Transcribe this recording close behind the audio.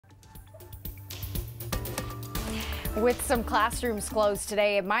With some classrooms closed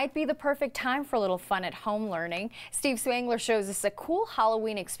today, it might be the perfect time for a little fun at home learning. Steve Spangler shows us a cool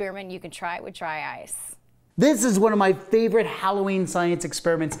Halloween experiment you can try with dry ice. This is one of my favorite Halloween science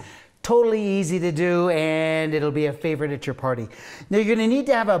experiments. Totally easy to do, and it'll be a favorite at your party. Now you're going to need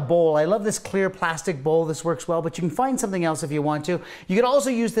to have a bowl. I love this clear plastic bowl. This works well, but you can find something else if you want to. You could also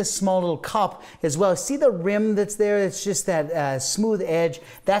use this small little cup as well. See the rim that's there? It's just that smooth edge.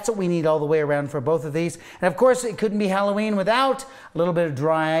 That's what we need all the way around for both of these. And of course, it couldn't be Halloween without a little bit of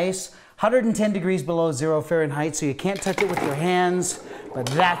dry ice. 110 degrees below 0 Fahrenheit, so you can't touch it with your hands, but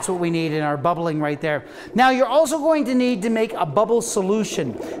that's what we need in our bubbling right there. Now you're also going to need to make a bubble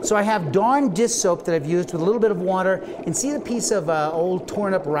solution. So I have Dawn dish soap that I've used with a little bit of water, and see the piece of old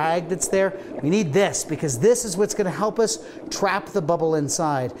torn up rag that's there? We need this, because this is what's gonna help us trap the bubble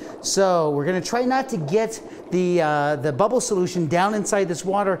inside. So we're gonna try not to get the bubble solution down inside this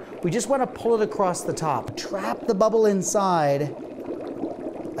water. We just wanna pull it across the top. Trap the bubble inside.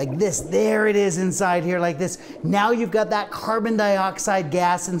 Like this, there it is inside here like this. Now you've got that carbon dioxide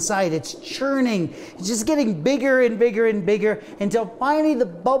gas inside. It's churning. It's just getting bigger and bigger and bigger until finally the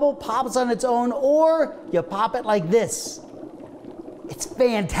bubble pops on its own, or you pop it like this. It's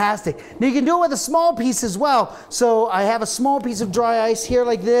fantastic. Now you can do it with a small piece as well. So I have a small piece of dry ice here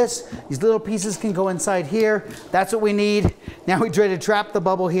like this. These little pieces can go inside here. That's what we need. Now we try to trap the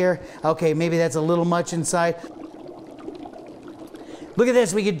bubble here. Okay, maybe that's a little much inside. Look at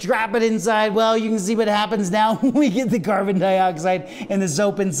this, we can trap it inside. Well, you can see what happens now when we get the carbon dioxide and the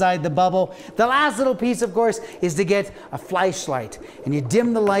soap inside the bubble. The last little piece, of course, is to get a flashlight. And you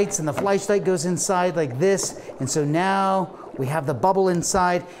dim the lights and the flashlight goes inside like this. And so now we have the bubble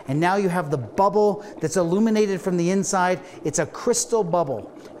inside, and now you have the bubble that's illuminated from the inside. It's a crystal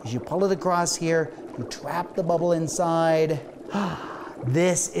bubble. As you pull it across here, you trap the bubble inside.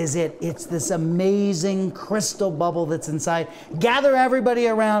 This is it. It's this amazing crystal bubble that's inside. Gather everybody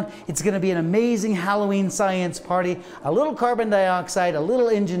around. It's going to be an amazing Halloween science party. A little carbon dioxide, a little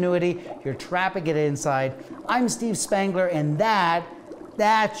ingenuity. You're trapping it inside. I'm Steve Spangler, and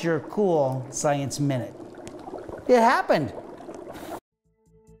that's your cool Science Minute. It happened.